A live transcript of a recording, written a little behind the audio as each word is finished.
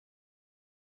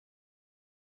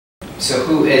So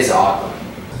who is ODLUM?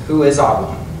 Who is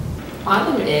ODLUM?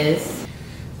 ODLUM is...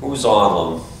 Who's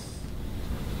ODLUM?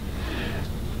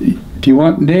 Do you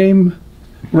want name,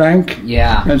 rank,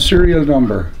 and serial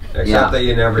number? Except that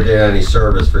you never did any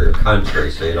service for your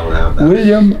country, so you don't have that.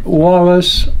 William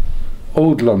Wallace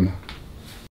ODLUM.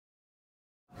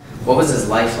 What was his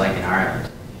life like in Ireland?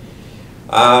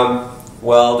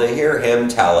 Well, to hear him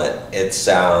tell it, it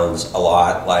sounds a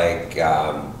lot like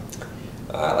a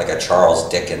Charles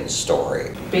Dickens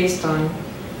story. Based on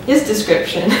his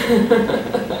description,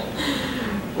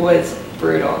 was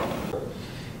brutal.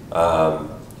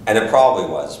 And it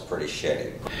probably was pretty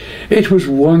shitty. It was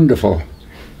wonderful.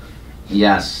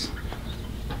 Yes.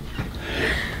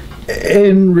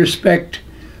 In respect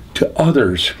to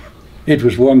others, it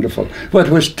was wonderful, but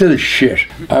it was still shit.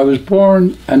 I was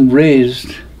born and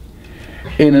raised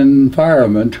in an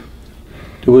environment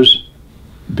that was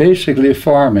basically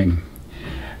farming.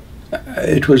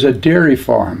 It was a dairy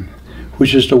farm,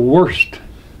 which is the worst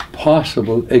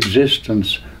possible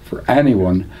existence for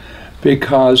anyone,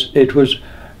 because it was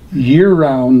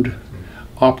year-round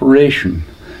operation.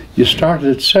 You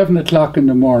started at 7 o'clock in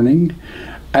the morning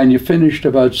and you finished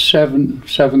about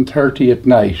 7:30 at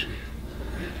night.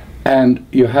 And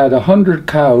you had 100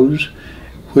 cows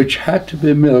which had to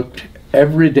be milked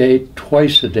every day,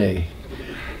 twice a day.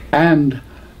 And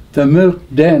the milk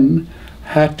then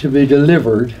had to be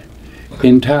delivered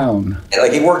in town.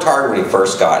 Like, he worked hard when he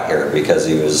first got here because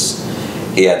he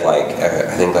had like,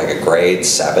 I think like a grade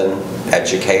 7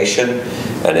 education,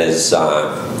 and his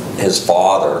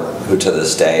father, who to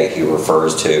this day he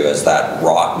refers to as that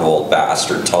rotten old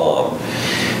bastard Tom,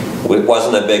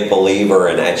 wasn't a big believer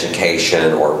in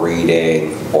education or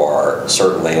reading or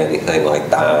certainly anything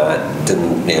like that.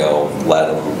 Didn't,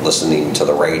 let him listen even to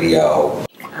the radio.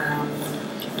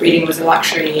 Reading was a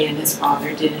luxury and his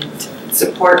father didn't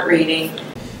support reading.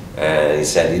 And he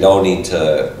said, you don't need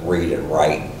to read and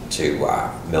write to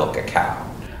milk a cow.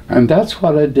 And that's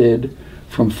what I did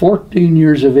from 14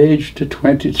 years of age to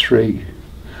 23.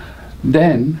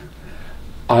 Then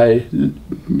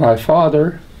my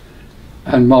father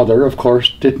and mother, of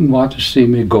course, didn't want to see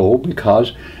me go,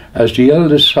 because as the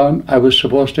eldest son, I was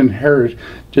supposed to inherit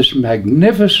this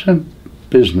magnificent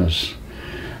business.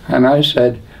 And I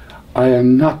said, I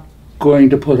am not going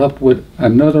to put up with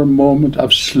another moment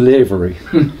of slavery.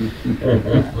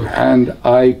 And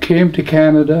I came to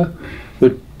Canada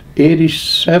with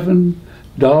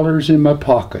 $87 in my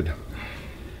pocket.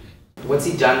 What's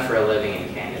he done for a living in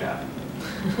Canada?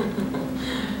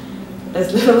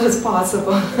 As little as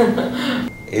possible.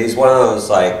 He's one of those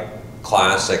like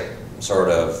classic sort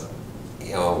of,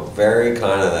 very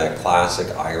kind of that classic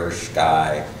Irish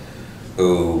guy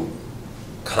who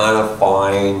kind of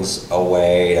finds a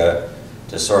way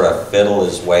to sort of fiddle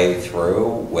his way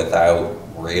through without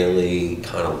really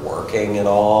kind of working at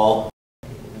all.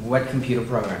 What computer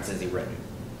programs has he written?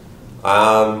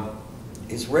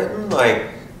 He's written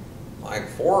like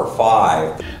 4 or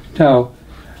 5. Now,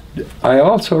 I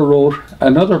also wrote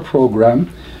another program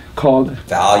called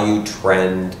Value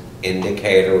Trend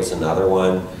Indicator was another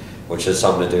one, which has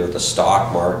something to do with the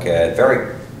stock market,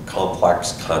 very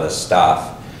complex kind of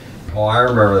stuff. Oh, I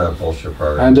remember that bullshit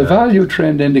program. And the Value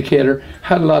Trend Indicator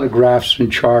had a lot of graphs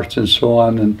and charts and so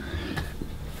on, and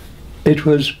it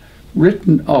was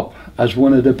written up as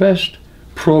one of the best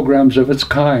programs of its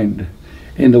kind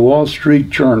in the Wall Street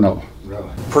Journal.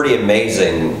 Pretty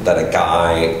amazing that a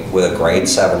guy with a grade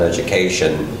 7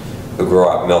 education who grew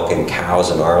up milking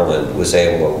cows in Ireland was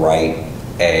able to write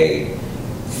a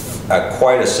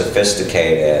quite a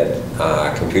sophisticated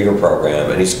computer program,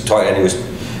 and he was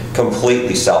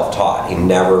completely self-taught. He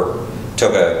never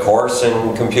took a course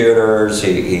in computers.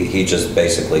 He just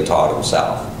basically taught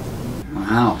himself.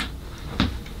 Wow.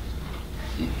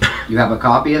 You have a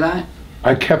copy of that?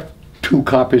 I kept 2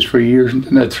 copies for years and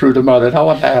then I threw them out.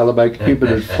 What the hell am I keeping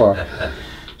it for?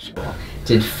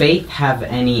 Did faith have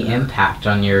any impact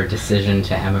on your decision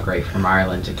to emigrate from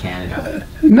Ireland to Canada?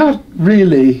 Not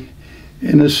really,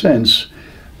 in a sense.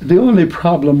 The only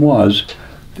problem was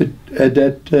that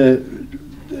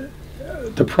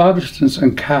the Protestants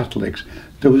and Catholics,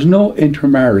 there was no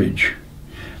intermarriage.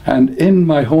 And in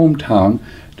my hometown,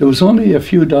 there was only a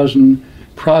few dozen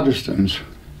Protestants,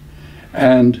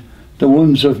 and the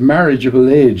ones of marriageable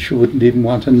age who wouldn't even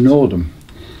want to know them.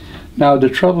 Now, the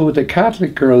trouble with the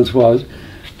Catholic girls was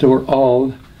they were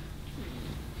all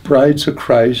brides of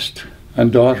Christ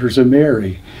and daughters of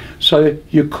Mary. So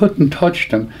you couldn't touch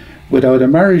them without a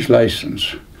marriage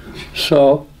license.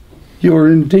 So you were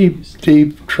in deep,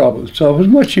 deep trouble. So it was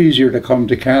much easier to come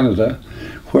to Canada,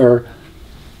 where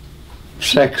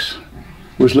sex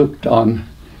was looked on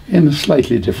in a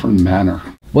slightly different manner.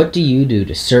 What do you do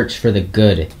to search for the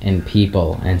good in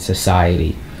people and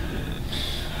society?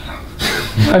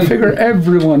 I figure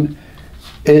everyone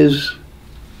is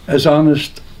as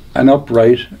honest and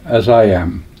upright as I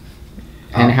am.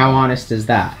 And how honest is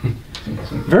that?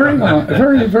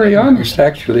 Very, very honest,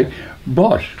 actually.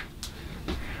 But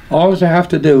all I have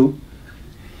to do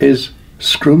is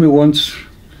screw me once,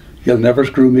 you'll never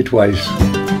screw me twice.